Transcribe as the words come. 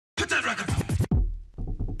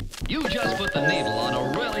You just put the needle on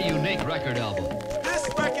a really unique record album. This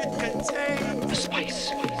record contains the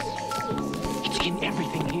spice. It's in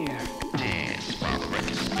everything here.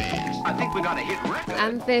 I think we got a hit record.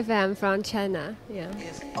 I'm Fei Fei. I'm from China. Yeah.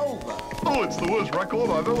 is over. Oh, it's the worst record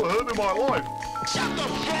I've ever heard in my life. Shut the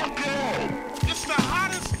fuck up! It's the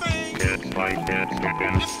hottest thing. It's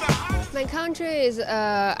the hottest. My country is,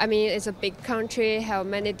 it's a big country, have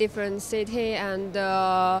many different cities, and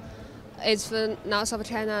it's the north of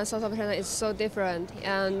China, south of China is so different.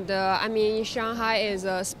 And Shanghai is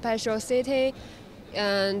a special city,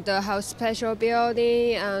 and have special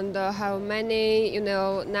building, and have many,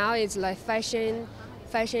 now it's like fashion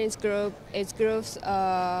is grows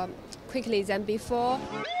quickly than before.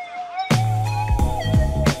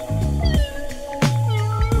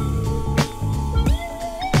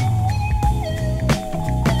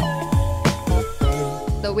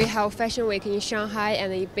 We have Fashion Week in Shanghai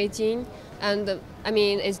and in Beijing, and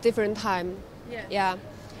it's different time. Yeah.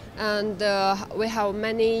 And we have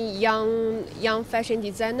many young fashion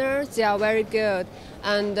designers. They are very good,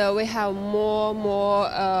 and we have more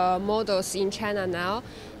models in China now,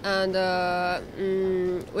 and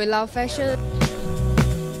we love fashion.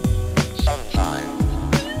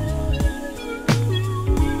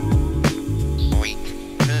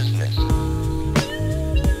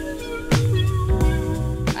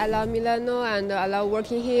 I love Milano and I love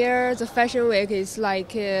working here. The Fashion Week is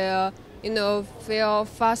like, feel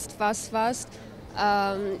fast.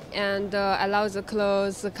 And I love the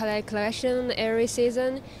clothes, the color collection every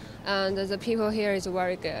season, and the people here is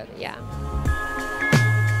very good. Yeah.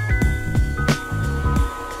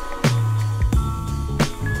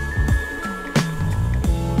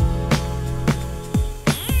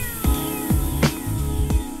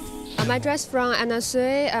 My dress from Anna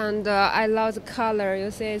Sui, and I love the color.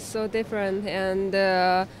 You see, it's so different, and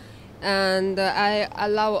I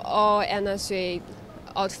love all Anna Sui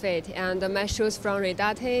outfit, and my shoes from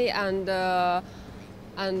Redati, and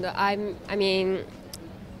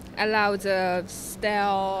I love the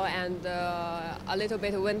style and a little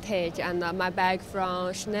bit vintage, and my bag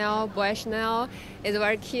from Chanel, Boy Chanel, is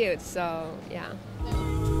very cute. So yeah.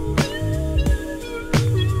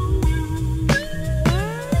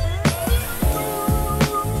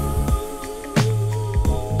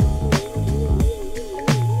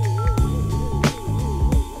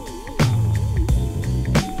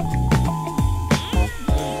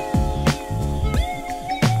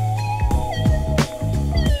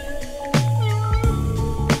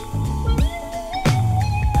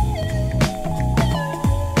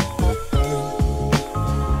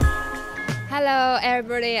 Hello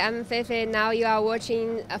everybody, I'm Fei Fei. Now you are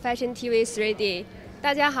watching FashionTV 3D.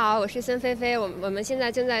 大家好，我是孙菲菲，我们现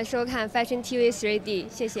在正在收看 FashionTV 3D，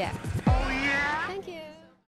谢谢。